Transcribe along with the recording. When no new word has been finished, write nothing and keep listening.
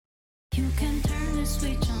You can turn the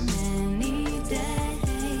switch on any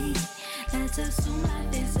day. Let's assume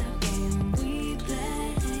life is a game we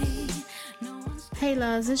play. Hey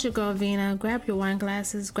loves, it's your girl Vina. Grab your wine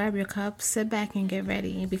glasses, grab your cups, sit back and get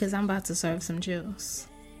ready because I'm about to serve some juice.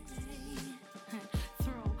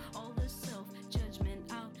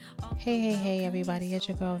 Hey everybody, it's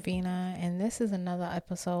your girl Vina, and this is another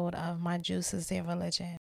episode of My Juice is Their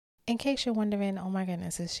Religion. In case you're wondering, oh my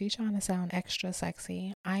goodness, is she trying to sound extra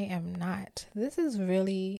sexy? I am not. This is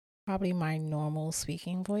really probably my normal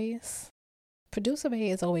speaking voice. Producer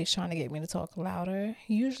Bay is always trying to get me to talk louder.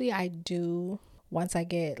 Usually I do once I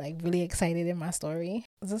get really excited in my story.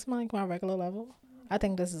 Is this my regular level? I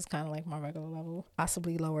think this is kind of like my regular level,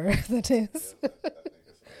 possibly lower than this.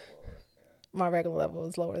 My regular level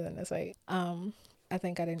is lower than this, right? I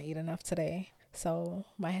think I didn't eat enough today, so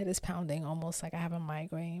my head is pounding almost like I have a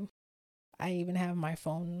migraine. I even have my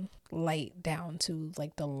phone light down to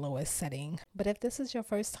the lowest setting. But if this is your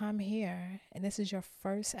first time here and this is your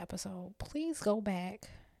first episode, please go back.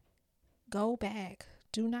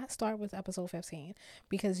 Do not start with episode 15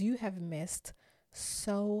 because you have missed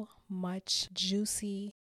so much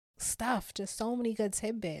juicy stuff, just so many good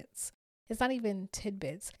tidbits. It's not even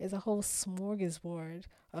tidbits. It's a whole smorgasbord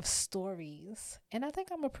of stories. And I think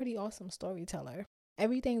I'm a pretty awesome storyteller.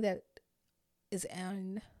 Everything that is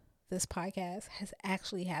in this podcast has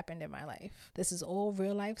actually happened in my life. This is all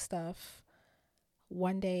real life stuff.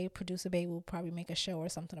 One day, Producer Babe will probably make a show or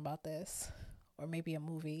something about this, or maybe a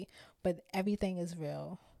movie. But everything is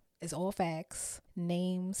real. It's all facts.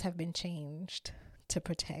 Names have been changed to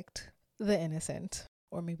protect the innocent.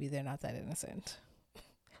 Or maybe they're not that innocent.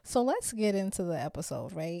 So let's get into the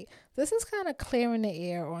episode, right? This is kind of clearing the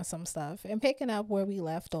air on some stuff and picking up where we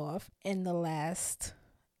left off in the last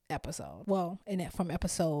episode. Well, from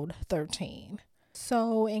episode 13.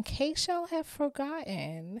 So in case y'all have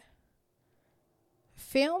forgotten,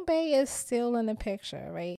 Film Bay is still in the picture,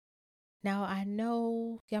 right? Now I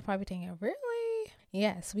know y'all probably thinking, really?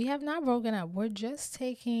 Yes, we have not broken up. We're just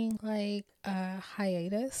taking a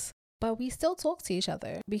hiatus. But we still talk to each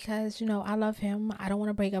other because, I love him. I don't want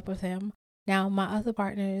to break up with him. Now, my other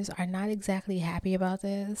partners are not exactly happy about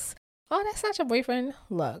this. Oh, that's not your boyfriend.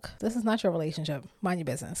 Look, this is not your relationship. Mind your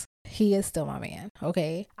business. He is still my man,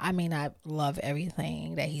 okay? I may not love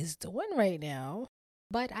everything that he's doing right now,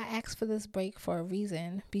 but I asked for this break for a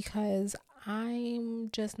reason because I'm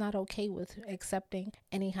just not okay with accepting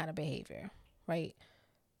any kind of behavior, right?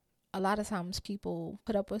 A lot of times people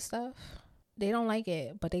put up with stuff. They don't like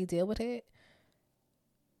it, but they deal with it.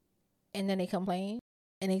 And then they complain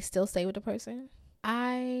and they still stay with the person.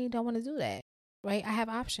 I don't want to do that, right? I have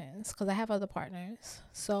options because I have other partners.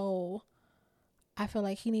 So I feel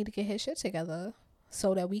like he need to get his shit together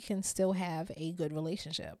so that we can still have a good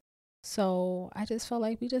relationship. So I just feel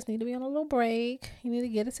like we just need to be on a little break. He need to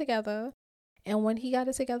get it together. And when he got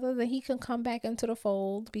it together, then he can come back into the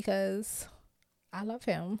fold because I love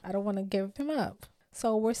him. I don't want to give him up.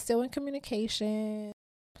 So we're still in communication.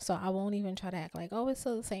 So I won't even try to act like, oh, it's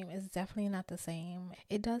still the same. It's definitely not the same.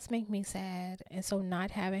 It does make me sad. And so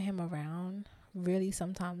not having him around really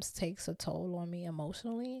sometimes takes a toll on me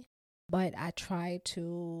emotionally. But I try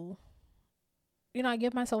to, I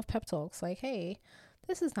give myself pep talks like, hey,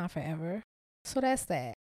 this is not forever. So that's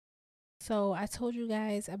that. So I told you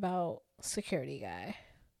guys about Security Guy.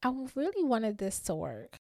 I really wanted this to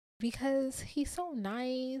work. Because he's so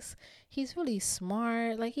nice, he's really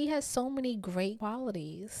smart, he has so many great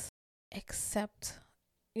qualities, except,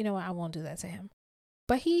 I won't do that to him.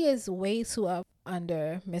 But he is way too up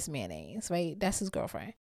under Miss Mayonnaise, right? That's his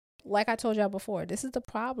girlfriend. Like I told y'all before, this is the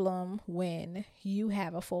problem when you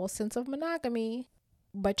have a false sense of monogamy,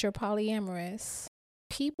 but you're polyamorous.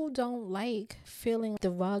 People don't like feeling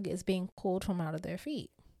the rug is being pulled from out of their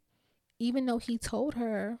feet. Even though he told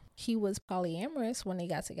her he was polyamorous when they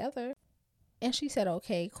got together, and she said,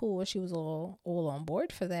 okay, cool. She was all on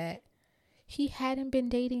board for that. He hadn't been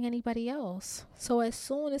dating anybody else. So as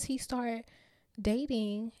soon as he started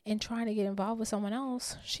dating and trying to get involved with someone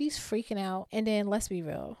else, she's freaking out. And then let's be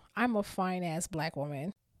real. I'm a fine ass black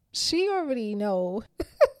woman. She already know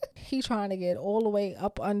he trying to get all the way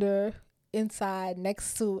up under, inside,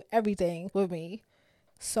 next to everything with me.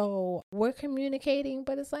 So we're communicating,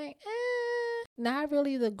 but it's not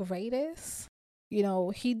really the greatest.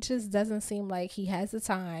 He just doesn't seem like he has the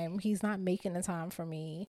time. He's not making the time for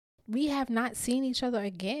me. We have not seen each other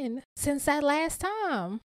again since that last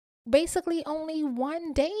time. Basically only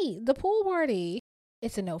one date, the pool party.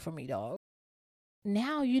 It's a no for me, dog.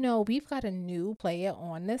 Now, we've got a new player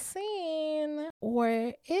on the scene.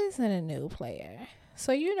 Or isn't a new player.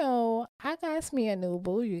 So, I got me a new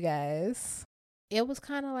boo, you guys. it was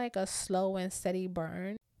kind of like a slow and steady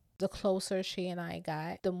burn. The closer she and I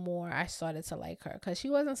got, the more I started to like her, because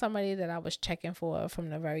she wasn't somebody that I was checking for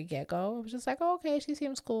from the very get-go. It was just like, oh, okay, she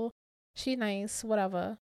seems cool, she nice,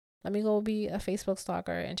 whatever. Let me go be a Facebook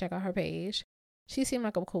stalker and check out her page. She seemed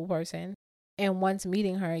like a cool person. And once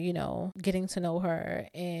meeting her, you know, getting to know her,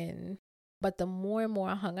 but the more and more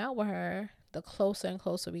I hung out with her, the closer and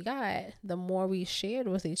closer we got, the more we shared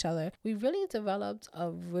with each other. We really developed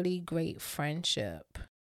a really great friendship.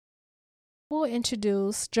 We'll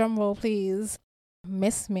introduce, drum roll please,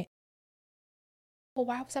 Miss Oh,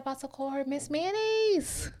 why was I about to call her Miss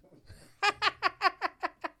Mayonnaise?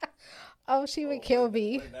 Oh, she would kill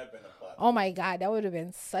me. Oh my God, that would have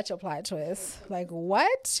been such a plot twist. Like,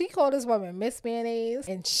 what? She called this woman Miss Mayonnaise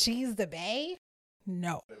and she's the bae?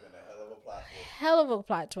 No. Hell of a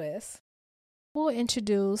plot twist. We'll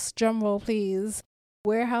introduce, drum roll please,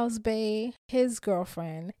 Warehouse Bae. His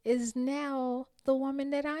girlfriend is now the woman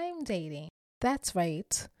that I'm dating. That's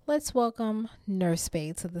right. Let's welcome Nurse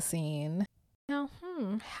Bae to the scene. Now,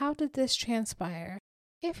 how did this transpire?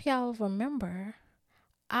 If y'all remember,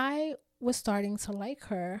 I was starting to like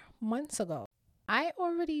her months ago. I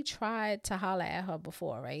already tried to holler at her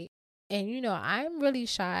before, right? And you know, I'm really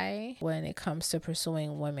shy when it comes to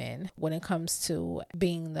pursuing women, when it comes to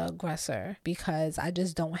being the aggressor, because I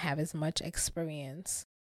just don't have as much experience.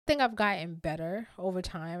 I think I've gotten better over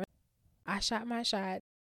time. I shot my shot.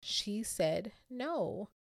 She said no.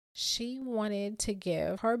 She wanted to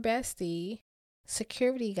give her bestie,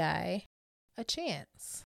 security guy, a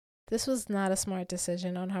chance. This was not a smart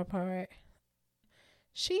decision on her part.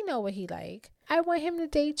 She know what he like. I want him to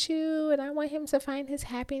date you and I want him to find his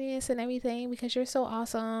happiness and everything because you're so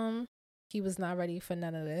awesome. He was not ready for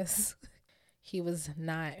none of this. He was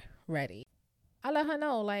not ready. I let her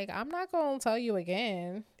know, like, I'm not going to tell you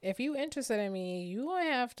again. If you interested in me, you going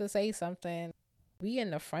to have to say something. We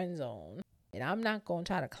in the friend zone. And I'm not going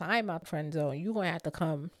to try to climb out the friend zone. You're going to have to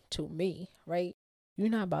come to me, right? You're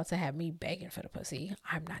not about to have me begging for the pussy.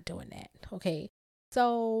 I'm not doing that, okay?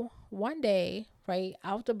 So one day, right,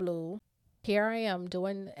 out the blue, here I am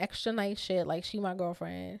doing extra nice shit like she my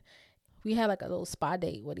girlfriend. We had like a little spa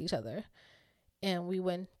date with each other. And we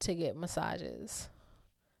went to get massages.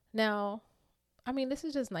 Now, I mean, this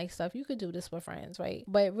is just nice stuff. You could do this with friends, right?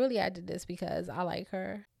 But really, I did this because I like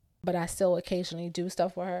her. But I still occasionally do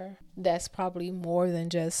stuff with her. That's probably more than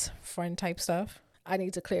just friend type stuff. I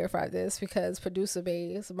need to clarify this because producer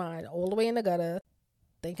Bae's mind all the way in the gutter,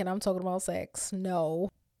 thinking I'm talking about sex.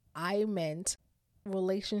 No, I meant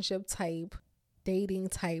relationship type, dating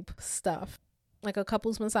type stuff. Like a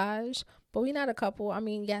couple's massage. But we not a couple. I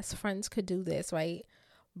mean, yes, friends could do this, right?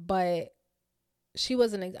 But she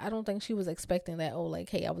wasn't, I don't think she was expecting that, oh, like,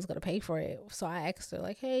 hey, I was going to pay for it. So I asked her,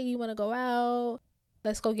 like, hey, you want to go out?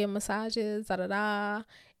 Let's go get massages, da-da-da.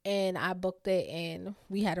 And I booked it and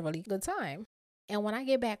we had a really good time. And when I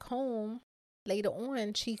get back home, later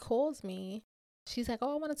on, she calls me. She's like,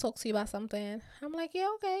 oh, I want to talk to you about something. I'm like, yeah,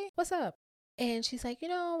 okay. What's up? And she's like, you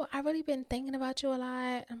know, I've really been thinking about you a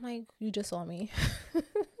lot. I'm like, you just saw me.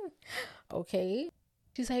 Okay.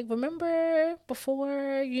 She's like, remember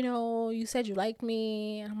before, you know, you said you liked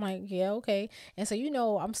me? I'm like, yeah, okay. And so, you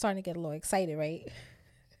know, I'm starting to get a little excited, right?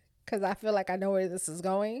 Because I feel like I know where this is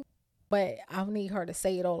going. But I need her to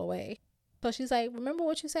say it all the way. So she's like, remember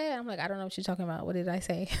what you said? I'm like, I don't know what you're talking about. What did I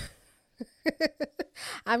say?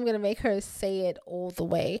 I'm going to make her say it all the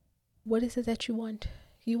way. What is it that you want?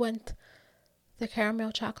 You want the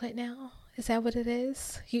caramel chocolate now? Is that what it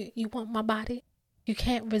is? You want my body? You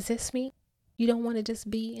can't resist me? You don't want to just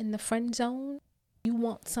be in the friend zone? You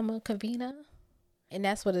want some of Kavina? And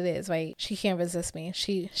that's what it is, right? She can't resist me.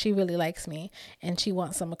 She really likes me and she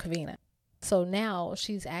wants some of Kavina. So now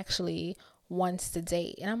she's actually wants to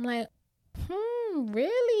date. And I'm like,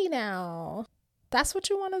 really now? That's what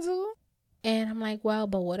you want to do? And I'm like, well,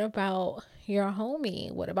 but what about your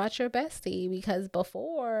homie? What about your bestie? Because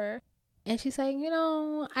before... And she's like, you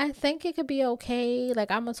know, I think it could be okay.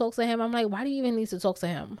 Like, I'm going to talk to him. I'm like, why do you even need to talk to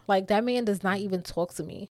him? Like, that man does not even talk to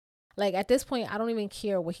me. Like, at this point, I don't even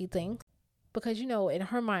care what he thinks. Because, you know, in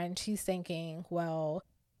her mind, she's thinking, well,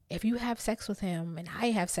 if you have sex with him and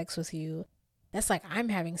I have sex with you, that's like I'm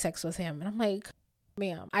having sex with him. And I'm like,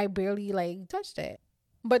 ma'am, I barely, like, touched it.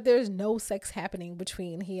 But there's no sex happening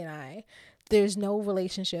between he and I. There's no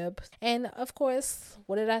relationship. And, of course,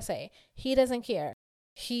 what did I say? He doesn't care.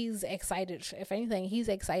 He's excited. If anything, he's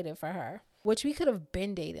excited for her, which we could have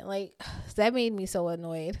been dating. Like, that made me so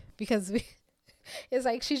annoyed because it's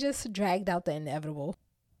like she just dragged out the inevitable.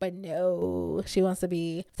 But no, she wants to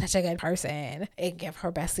be such a good person and give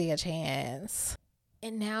her bestie a chance.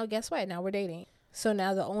 And now, guess what? Now we're dating. So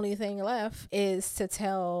now the only thing left is to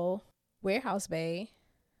tell Warehouse Bae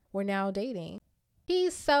we're now dating.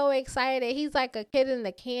 He's so excited. He's like a kid in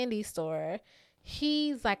the candy store.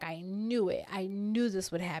 He's like, I knew it. I knew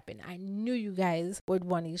this would happen. I knew you guys would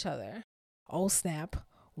want each other. Oh snap.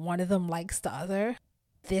 One of them likes the other.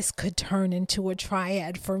 This could turn into a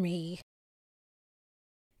triad for me.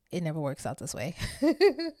 It never works out this way.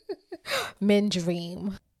 Men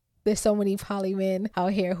dream. There's so many poly men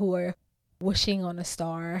out here who are wishing on a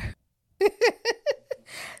star.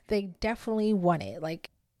 They definitely want it. Like,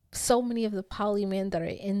 so many of the poly men that are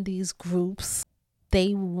in these groups,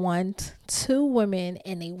 they want two women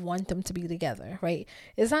and they want them to be together, right?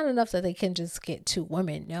 It's not enough that they can just get two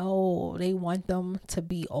women. No, they want them to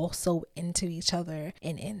be also into each other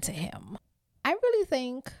and into him. I really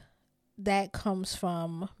think that comes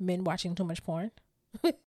from men watching too much porn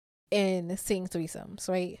and seeing threesomes,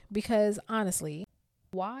 right? Because honestly,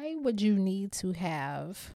 why would you need to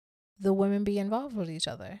have the women be involved with each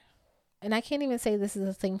other? And I can't even say this is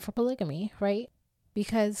a thing for polygamy, right?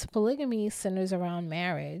 Because polygamy centers around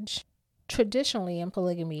marriage. Traditionally in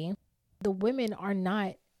polygamy, the women are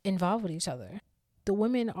not involved with each other. The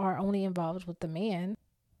women are only involved with the man,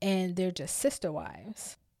 and they're just sister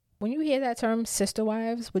wives. When you hear that term, sister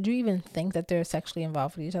wives, would you even think that they're sexually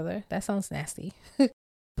involved with each other? That sounds nasty.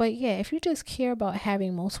 But yeah, if you just care about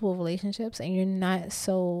having multiple relationships and you're not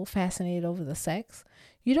so fascinated over the sex,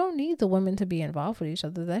 you don't need the women to be involved with each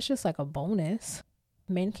other. That's just like a bonus.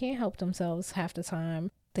 Men can't help themselves half the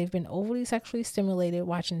time. They've been overly sexually stimulated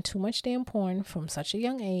watching too much damn porn from such a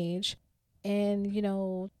young age. And, you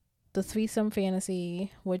know, the threesome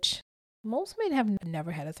fantasy, which most men have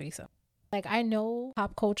never had a threesome. Like, I know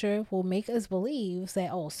pop culture will make us believe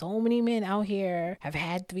that, oh, so many men out here have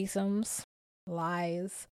had threesomes.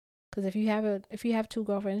 Lies. Because if you have two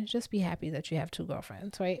girlfriends, just be happy that you have two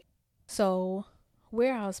girlfriends, right? So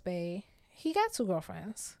Warehouse Bae, he got two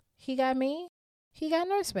girlfriends. He got me, he got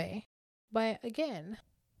Nurse Bae. But again,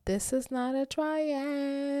 this is not a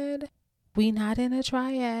triad. We not in a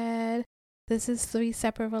triad. This is 3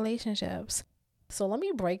 separate relationships. So let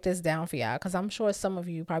me break this down for y'all, because I'm sure some of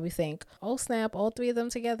you probably think, oh snap, all 3 of them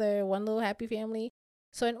together, one little happy family.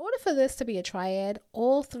 So in order for this to be a triad,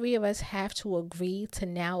 all 3 of us have to agree to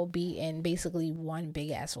now be in basically one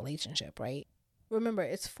big ass relationship, right? Remember,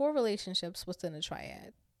 it's 4 relationships within a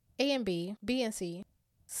triad. A and B, B and C,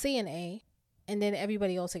 C and A, and then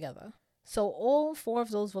everybody all together. So all 4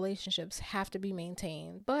 of those relationships have to be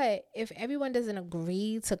maintained. But if everyone doesn't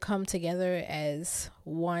agree to come together as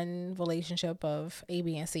one relationship of A,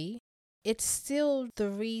 B, and C, it's still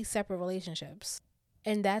 3 separate relationships.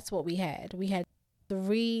 And that's what we had. We had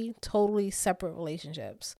 3 totally separate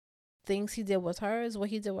relationships. Things he did with her is what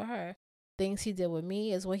he did with her. Things he did with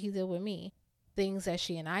me is what he did with me. Things that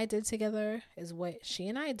she and I did together is what she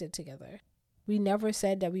and I did together. We never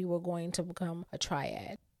said that we were going to become a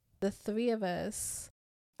triad. The 3 of us,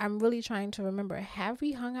 I'm really trying to remember, have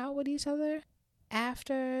we hung out with each other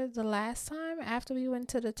after the last time, after we went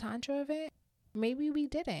to the Tantra event? Maybe we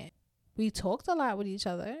didn't. We talked a lot with each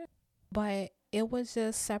other, but it was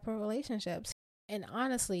just separate relationships. And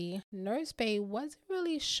honestly, Nurse Bae wasn't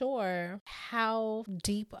really sure how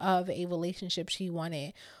deep of a relationship she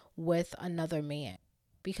wanted with another man,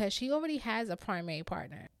 because she already has a primary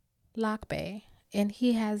partner, Lock Bae. And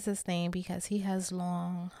he has this name because he has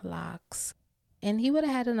long locks. And he would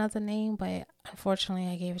have had another name, but unfortunately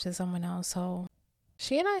I gave it to someone else. So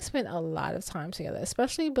she and I spent a lot of time together,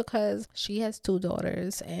 especially because she has 2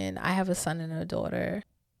 daughters and I have a son and a daughter.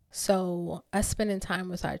 So us spending time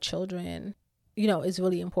with our children, you know, is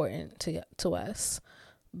really important to us,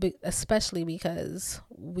 especially because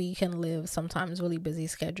we can live sometimes really busy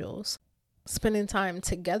schedules. Spending time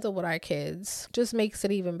together with our kids just makes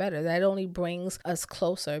it even better. That only brings us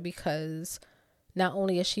closer, because not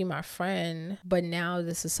only is she my friend, but now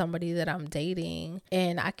this is somebody that I'm dating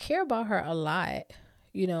and I care about her a lot.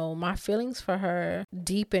 You know, my feelings for her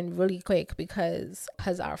deepened really quick because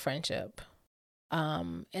our friendship.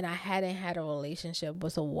 And I hadn't had a relationship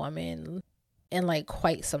with a woman in like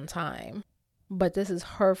quite some time, but this is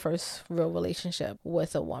her first real relationship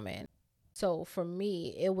with a woman. So for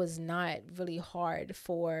me, it was not really hard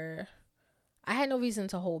I had no reason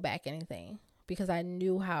to hold back anything because I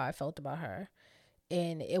knew how I felt about her,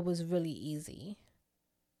 and it was really easy.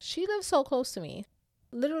 She lives so close to me.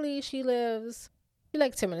 Literally, she's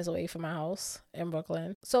like 10 minutes away from my house in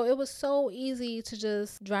Brooklyn. So it was so easy to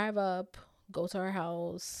just drive up, go to her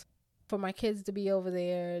house, for my kids to be over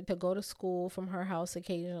there, to go to school from her house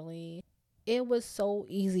occasionally. It was so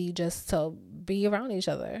easy just to be around each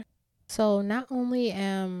other. So not only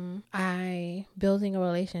am I building a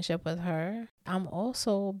relationship with her, I'm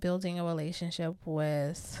also building a relationship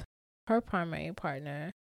with her primary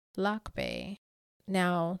partner, Lock Bay.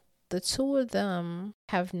 Now, the two of them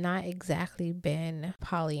have not exactly been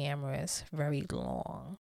polyamorous very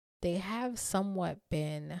long. They have somewhat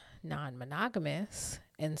been non-monogamous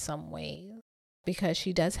in some ways because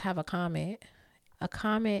she does have a comet. A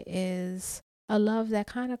comet is a love that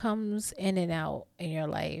kind of comes in and out in your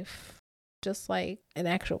life, just like an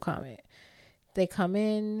actual comet. They come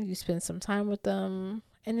in, you spend some time with them,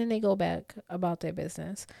 and then they go back about their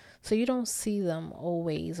business. So you don't see them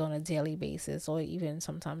always on a daily basis or even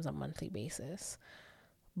sometimes a monthly basis.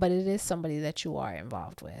 But it is somebody that you are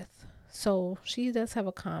involved with. So she does have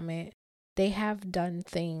a comet. They have done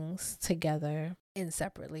things together and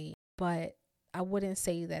separately, but I wouldn't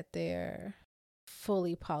say that they're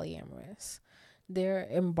fully polyamorous. They're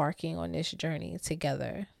embarking on this journey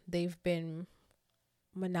together. They've been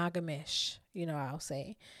monogamish, I'll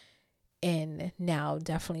say, and now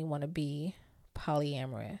definitely want to be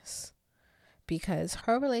polyamorous because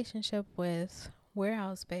her relationship with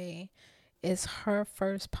Warehouse Bay is her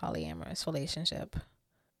first polyamorous relationship.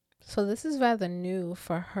 So this is rather new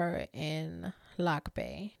for her in Lock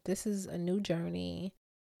Bay. This is a new journey.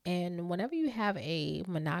 And whenever you have a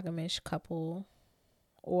monogamish couple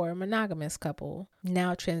or monogamous couple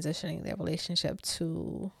now transitioning their relationship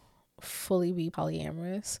to fully be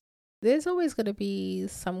polyamorous, there's always going to be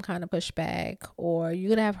some kind of pushback, or you're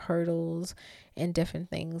going to have hurdles and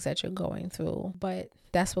different things that you're going through. But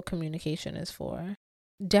that's what communication is for.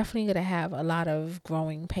 Definitely going to have a lot of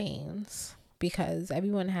growing pains because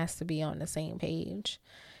everyone has to be on the same page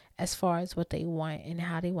as far as what they want and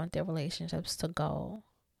how they want their relationships to go.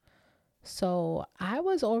 So I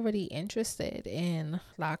was already interested in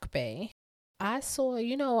Lock Bay. I saw,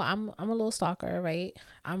 I'm a little stalker, right?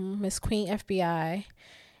 I'm Miss Queen FBI.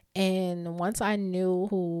 And once I knew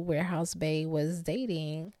who Warehouse Bay was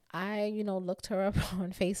dating, I, looked her up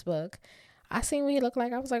on Facebook. I seen what he looked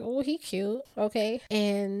like. I was like, oh, he cute. Okay.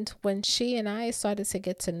 And when she and I started to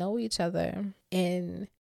get to know each other and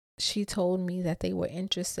she told me that they were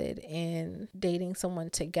interested in dating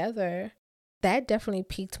someone together, that definitely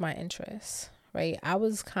piqued my interest, right? I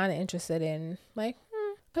was kind of interested in like,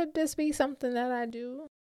 could this be something that I do?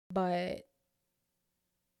 But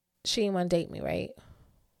she didn't want to date me, right?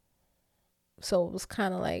 So it was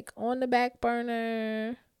kind of like on the back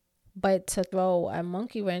burner. But to throw a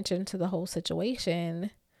monkey wrench into the whole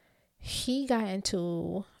situation, he got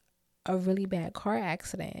into a really bad car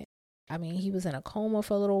accident. I mean, he was in a coma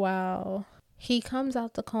for a little while. He comes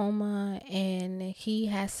out the coma and he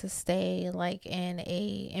has to stay like in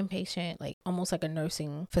a inpatient, like almost like a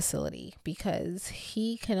nursing facility because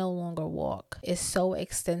he can no longer walk. It's so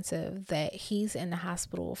extensive that he's in the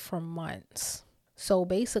hospital for months. So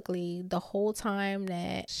basically the whole time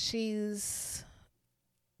that she's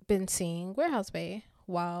been seeing Warehouse Bay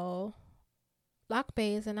while Lock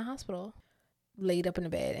Bay is in the hospital, laid up in the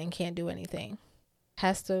bed and can't do anything.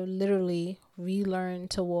 Has to literally relearn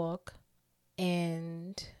to walk,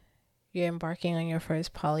 and you're embarking on your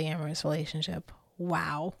first polyamorous relationship.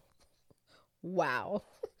 Wow.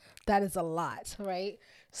 That is a lot, right?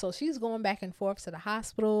 So she's going back and forth to the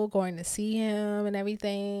hospital, going to see him and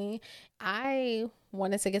everything. I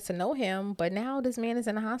wanted to get to know him, but now this man is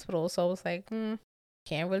in the hospital. So it's like,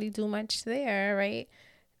 can't really do much there, right?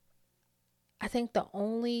 I think the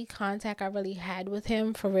only contact I really had with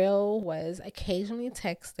him for real was occasionally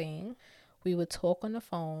texting. We would talk on the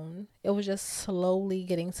phone. It was just slowly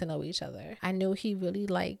getting to know each other. I knew he really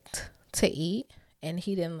liked to eat, and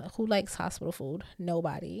he didn't. Who likes hospital food?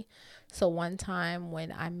 Nobody. So one time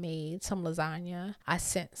when I made some lasagna, I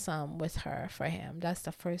sent some with her for him. That's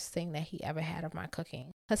the first thing that he ever had of my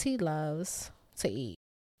cooking because he loves to eat.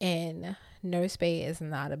 And Nurse Bay is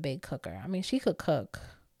not a big cooker. I mean, she could cook,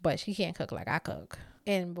 but she can't cook like I cook.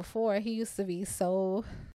 And before, he used to be so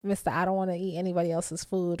Mr. I don't want to eat anybody else's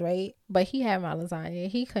food, right? But he had my lasagna.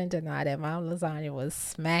 He couldn't deny that my lasagna was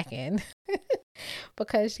smacking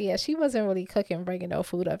because she wasn't really cooking, bringing no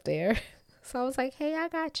food up there. So I was like, hey, I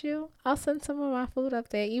got you. I'll send some of my food up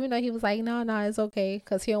there. Even though he was like, no, it's okay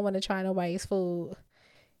because he don't want to try nobody's food.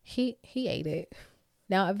 He ate it.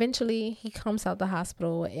 Now, eventually, he comes out the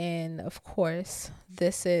hospital, and of course,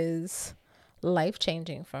 this is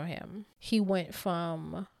life-changing for him. He went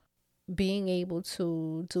from being able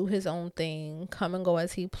to do his own thing, come and go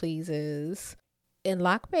as he pleases. In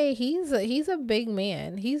Lock Bay, he's a big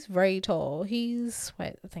man. He's very tall. He's,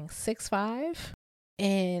 I think 6'5",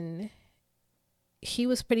 and he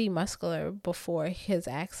was pretty muscular before his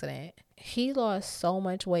accident. He lost so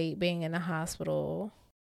much weight being in the hospital.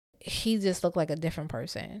 he just looked like a different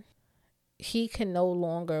person. He can no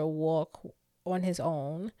longer walk on his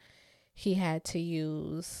own. He had to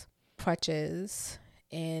use crutches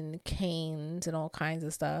and canes and all kinds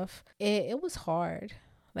of stuff. It was hard.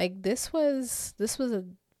 Like this has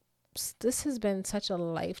been such a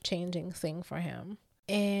life-changing thing for him.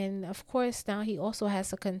 And of course, now he also has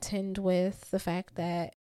to contend with the fact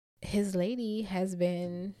that his lady has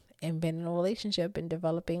been in a relationship and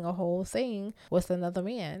developing a whole thing with another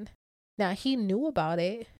man. Now, he knew about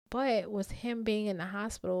it, but with him being in the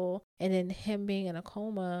hospital and then him being in a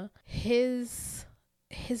coma, his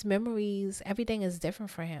memories, everything is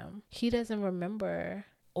different for him. He doesn't remember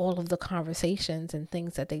all of the conversations and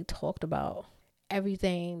things that they talked about,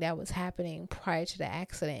 everything that was happening prior to the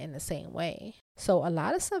accident in the same way. So a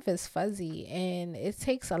lot of stuff is fuzzy, and it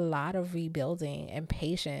takes a lot of rebuilding and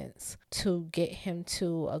patience to get him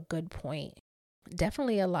to a good point.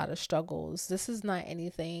 Definitely a lot of struggles. This is not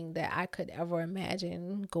anything that I could ever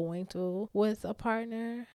imagine going through with a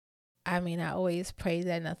partner. I mean, I always pray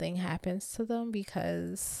that nothing happens to them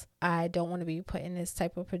because I don't want to be put in this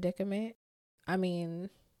type of predicament. I mean,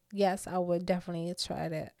 yes, I would definitely try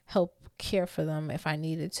to help care for them if I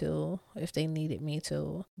needed to, if they needed me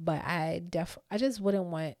to. But I just wouldn't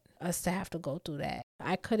want us to have to go through that.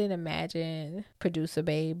 I couldn't imagine Producer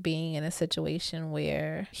Babe being in a situation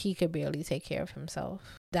where he could barely take care of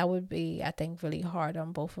himself. That would be, I think, really hard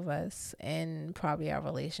on both of us and probably our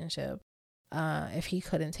relationship if he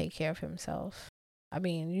couldn't take care of himself. I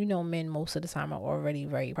mean, you know, men most of the time are already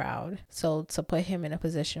very proud. So to put him in a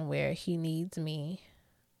position where he needs me,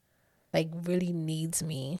 like really needs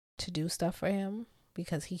me to do stuff for him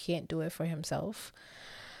because he can't do it for himself.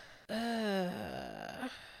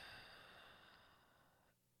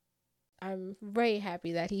 I'm very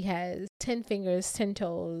happy that he has 10 fingers, 10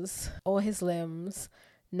 toes, all his limbs,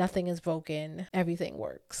 nothing is broken, everything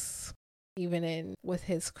works, even with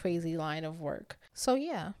his crazy line of work. So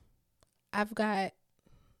yeah, I've got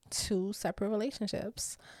 2 separate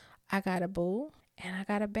relationships. I got a boo and I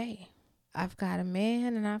got a bae. I've got a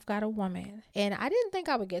man and I've got a woman. And I didn't think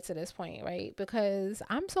I would get to this point, right? Because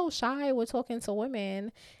I'm so shy with talking to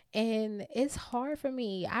women and it's hard for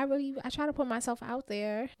me. I try to put myself out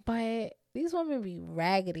there, but these women be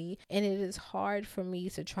raggedy and it is hard for me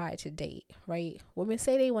to try to date, right? Women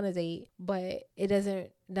say they want to date, but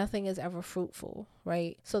nothing is ever fruitful,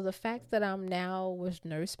 right? So the fact that I'm now with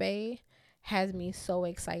Nurse Bae has me so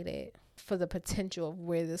excited for the potential of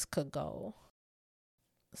where this could go.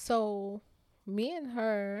 So me and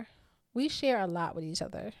her, we share a lot with each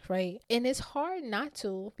other, right? And it's hard not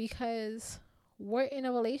to because we're in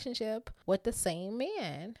a relationship with the same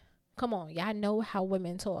man. Come on, y'all know how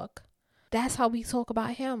women talk. That's how we talk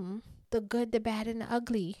about him. The good, the bad, and the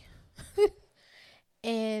ugly.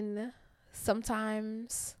 And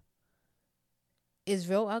sometimes it's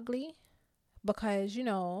real ugly because, you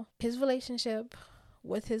know, his relationship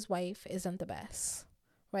with his wife isn't the best.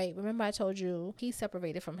 Right? Remember I told you he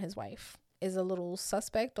separated from his wife. Is a little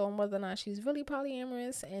suspect on whether or not she's really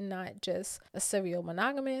polyamorous and not just a serial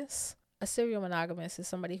monogamous. A serial monogamous is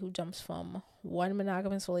somebody who jumps from one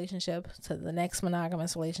monogamous relationship to the next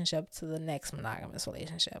monogamous relationship to the next monogamous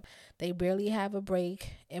relationship. They barely have a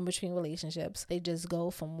break in between relationships. They just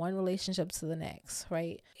go from one relationship to the next,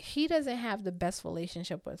 right? He doesn't have the best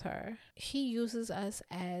relationship with her. He uses us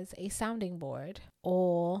as a sounding board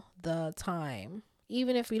all the time.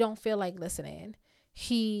 Even if we don't feel like listening,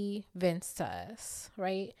 he vents to us,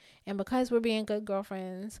 right? And because we're being good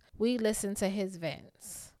girlfriends, we listen to his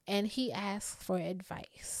vents. And he asks for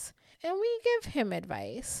advice. And we give him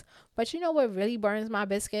advice. But you know what really burns my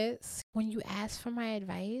biscuits? When you ask for my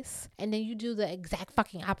advice, and then you do the exact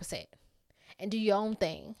fucking opposite. And do your own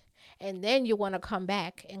thing. And then you want to come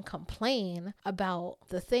back and complain about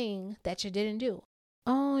the thing that you didn't do.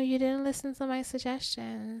 Oh, you didn't listen to my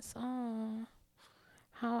suggestions. Oh.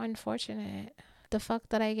 How unfortunate. The fuck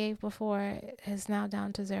that I gave before is now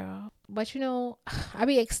down to 0. But you know, I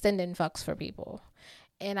be extending fucks for people.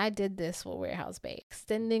 And I did this with Warehouse Bae.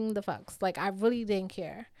 Extending the fucks. Like, I really didn't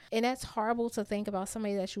care. And that's horrible to think about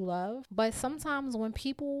somebody that you love. But sometimes when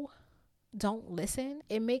people don't listen,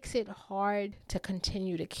 it makes it hard to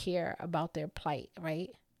continue to care about their plight,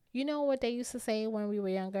 right? You know what they used to say when we were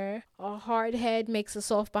younger? A hard head makes a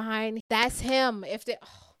soft behind. That's him.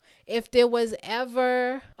 If there was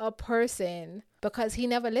ever a person, because he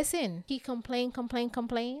never listened, he complained.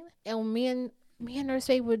 And me and Nurse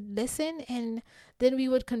Faye would listen, and then we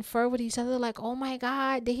would confer with each other like, oh my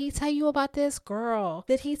God, did he tell you about this? Girl,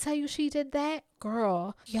 did he tell you she did that?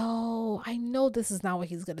 Girl, yo, I know this is not what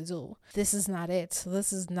he's gonna do. This is not it.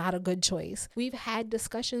 This is not a good choice. We've had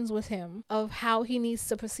discussions with him of how he needs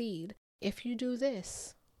to proceed. If you do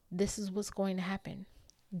this, this is what's going to happen.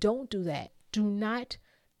 Don't do that. Do not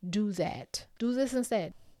do that. Do this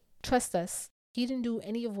instead. Trust us. He didn't do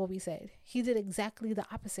any of what we said. He did exactly the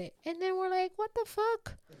opposite. And then we're like, what the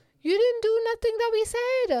fuck? You didn't do nothing that we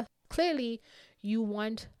said. Clearly, you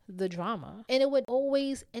want the drama. And it would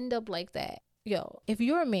always end up like that. Yo, if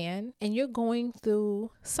you're a man and you're going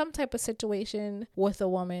through some type of situation with a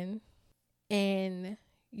woman and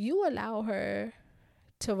you allow her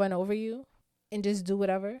to run over you and just do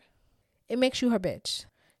whatever, it makes you her bitch.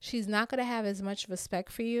 She's not going to have as much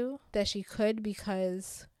respect for you that she could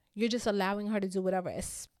because you're just allowing her to do whatever,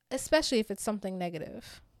 especially if it's something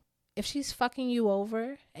negative. If she's fucking you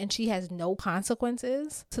over and she has no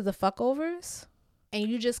consequences to the fuckovers, and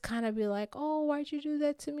you just kind of be like, oh, why'd you do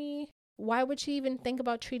that to me? Why would she even think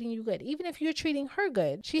about treating you good? Even if you're treating her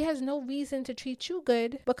good, she has no reason to treat you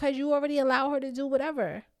good because you already allow her to do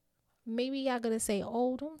whatever. Maybe y'all gonna say,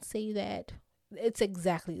 oh, don't say that. It's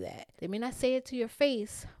exactly that. They may not say it to your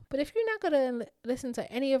face, but if you're not going to listen to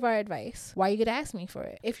any of our advice, why are you going to ask me for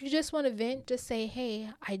it? If you just want to vent, just say, hey,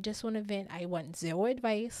 I just want to vent. I want zero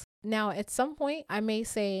advice. Now, at some point, I may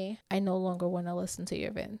say, I no longer want to listen to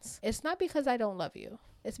your vents. It's not because I don't love you.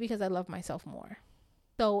 It's because I love myself more.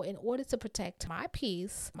 So in order to protect my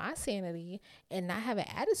peace, my sanity, and not have an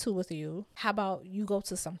attitude with you, how about you go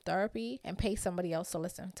to some therapy and pay somebody else to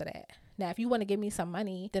listen to that? Now, if you want to give me some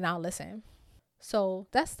money, then I'll listen. So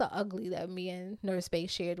that's the ugly that me and Nurse Faye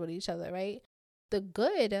shared with each other, right? The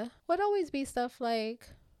good would always be stuff like,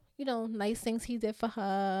 you know, nice things he did for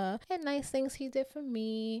her and nice things he did for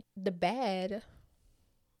me. The bad,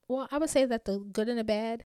 well, I would say that the good and the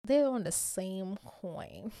bad, they're on the same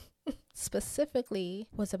coin. Specifically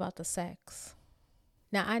was about the sex.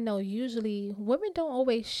 Now, I know usually women don't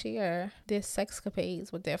always share their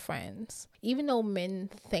sexcapades with their friends, even though men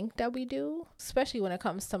think that we do, especially when it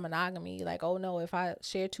comes to monogamy. Like, oh no, if I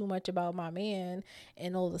share too much about my man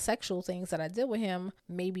and all the sexual things that I did with him,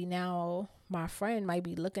 maybe now my friend might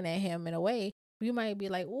be looking at him in a way. We might be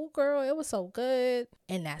like, oh girl, it was so good.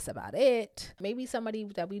 And that's about it. Maybe somebody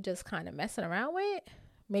that we just kind of messing around with,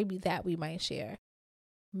 maybe that we might share.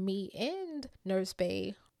 Me and Nurse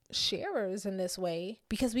Faye sharers in this way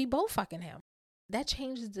because we both fucking him. That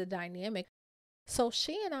changes the dynamic. So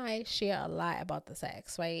she and I share a lot about the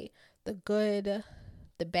sex, right? The good,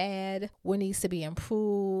 the bad, what needs to be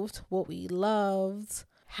improved, what we loved,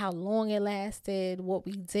 how long it lasted, what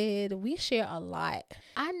we did. We share a lot.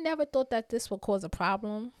 I never thought that this would cause a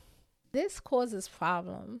problem. This causes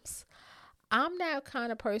problems. I'm that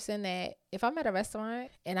kind of person that if I'm at a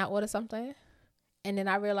restaurant and I order something, and then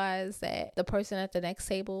I realized that the person at the next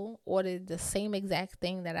table ordered the same exact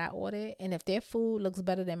thing that I ordered. And if their food looks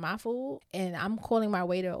better than my food, and I'm calling my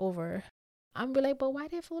waiter over, I'm be like, but why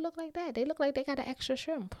their food look like that? They look like they got an extra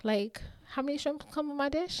shrimp. Like, how many shrimp come on my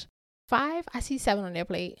dish? 5? I see 7 on their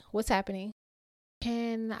plate. What's happening?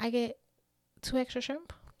 Can I get 2 extra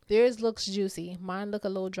shrimp? Theirs looks juicy. Mine look a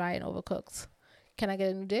little dry and overcooked. Can I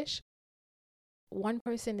get a new dish? One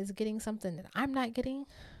person is getting something that I'm not getting,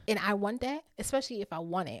 and I want that, especially if I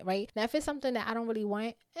want it, right? Now, if it's something that I don't really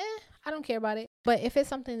want, I don't care about it. But if it's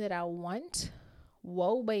something that I want,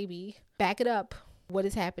 whoa, baby, back it up. What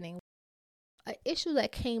is happening? An issue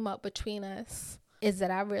that came up between us is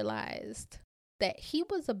that I realized that he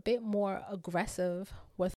was a bit more aggressive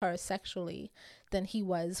with her sexually than he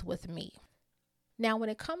was with me. Now, when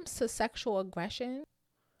it comes to sexual aggression,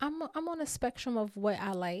 I'm on a spectrum of what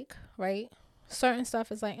I like, right? Certain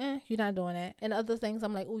stuff is like, you're not doing that. And other things,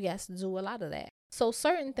 I'm like, oh, yes, do a lot of that. So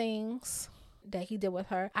certain things that he did with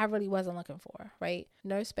her, I really wasn't looking for, right?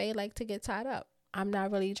 Nurse Faye liked to get tied up. I'm not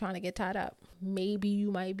really trying to get tied up. Maybe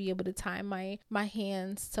you might be able to tie my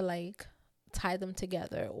hands to like tie them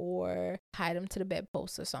together or tie them to the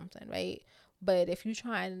bedpost or something, right? But if you're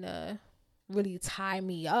trying to really tie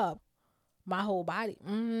me up, my whole body,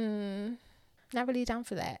 not really down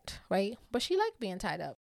for that, right? But she liked being tied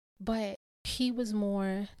up. But he was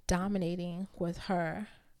more dominating with her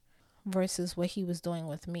versus what he was doing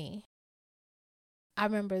with me. I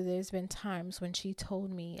remember there's been times when she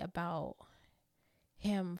told me about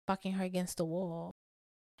him fucking her against the wall.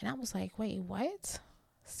 And I was like, wait, what?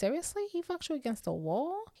 Seriously? He fucked you against the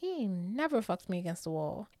wall? He ain't never fucked me against the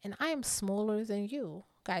wall. And I am smaller than you.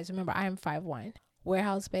 Guys, remember, I am 5'1".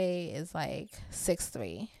 Warehouse Bae is like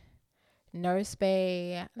 6'3". Nurse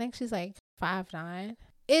Faye, I think she's like 5'9".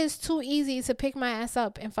 It's too easy to pick my ass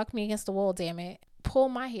up and fuck me against the wall, damn it. Pull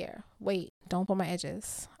my hair. Wait, don't pull my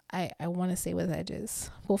edges. I want to stay with edges.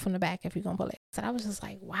 Pull from the back if you're going to pull it. So I was just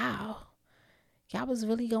like, wow. Y'all was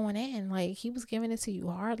really going in. Like, he was giving it to you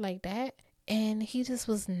hard like that. And he just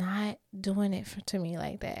was not doing it to me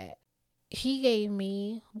like that. He gave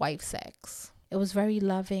me wife sex. It was very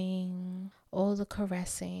loving. All the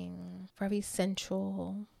caressing. Very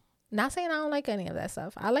sensual. Not saying I don't like any of that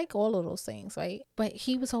stuff. I like all of those things, right? But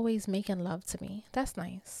he was always making love to me. That's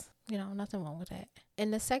nice. You know, nothing wrong with that.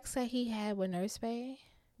 And the sex that he had with Nurse Bae,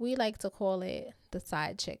 we like to call it the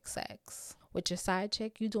side chick sex. With your side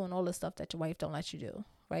chick, you doing all the stuff that your wife don't let you do,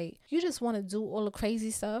 right? You just want to do all the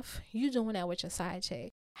crazy stuff. You doing that with your side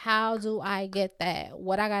chick. How do I get that?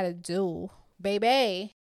 What I got to do,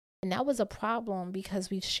 baby? And that was a problem because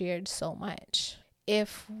we shared so much.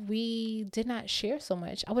 If we did not share so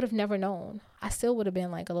much, I would have never known. I still would have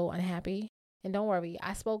been like a little unhappy. And don't worry,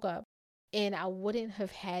 I spoke up. And I wouldn't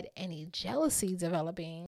have had any jealousy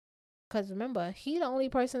developing. Because remember, he's the only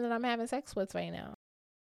person that I'm having sex with right now.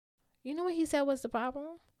 You know what he said was the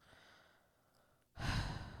problem?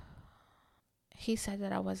 He said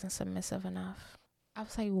that I wasn't submissive enough. I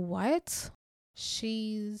was like, what?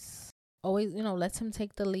 She's always, lets him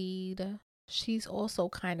take the lead. She's also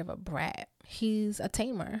kind of a brat. He's a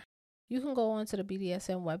tamer. You can go onto the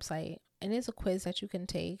BDSM website and there's a quiz that you can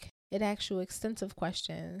take. It asks you extensive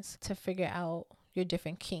questions to figure out your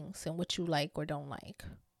different kinks and what you like or don't like.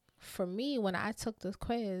 For me, when I took this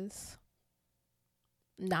quiz,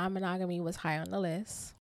 non-monogamy was high on the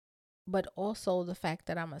list, but also the fact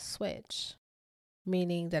that I'm a switch,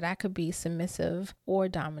 meaning that I could be submissive or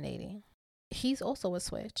dominating. He's also a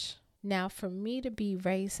switch. Now, for me to be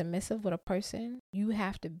very submissive with a person, you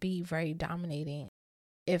have to be very dominating.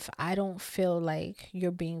 If I don't feel like you're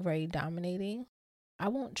being very dominating, I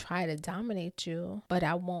won't try to dominate you, but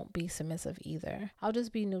I won't be submissive either. I'll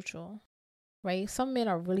just be neutral. Right? Some men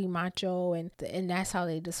are really macho and that's how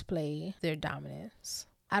they display their dominance.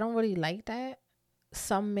 I don't really like that.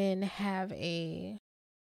 Some men have a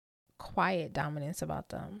quiet dominance about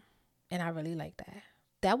them, and I really like that.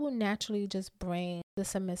 That will naturally just bring the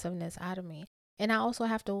submissiveness out of me. And I also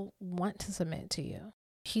have to want to submit to you.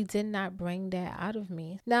 He did not bring that out of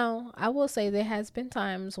me. Now, I will say there has been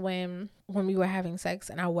times when we were having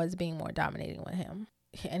sex and I was being more dominating with him.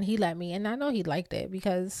 And he let me, and I know he liked it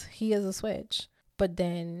because he is a switch. But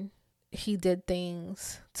then he did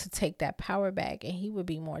things to take that power back and he would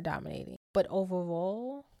be more dominating. But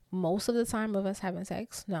overall, most of the time of us having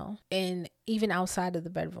sex, no. And even outside of the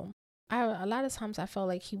bedroom, a lot of times I felt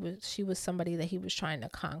like she was somebody that he was trying to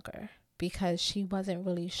conquer because she wasn't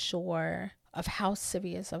really sure of how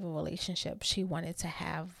serious of a relationship she wanted to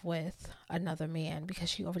have with another man because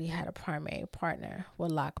she already had a primary partner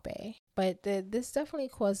with Lock Bae. But this definitely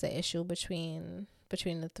caused the issue between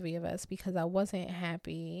the three of us because I wasn't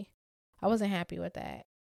happy with that.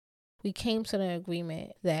 We came to the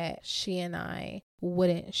agreement that she and I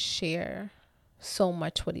wouldn't share so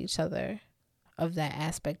much with each other of that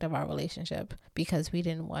aspect of our relationship because we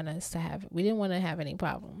didn't want to have any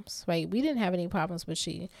problems, right? We didn't have any problems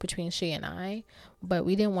between she and I, but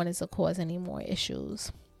we didn't want it to cause any more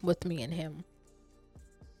issues with me and him.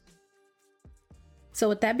 So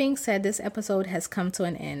with that being said, this episode has come to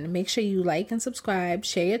an end. Make sure you like and subscribe,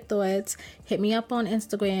 share your thoughts, hit me up on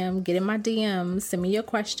Instagram, get in my DMs, send me your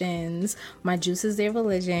questions. My juice is their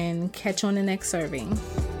religion. Catch you on the next serving.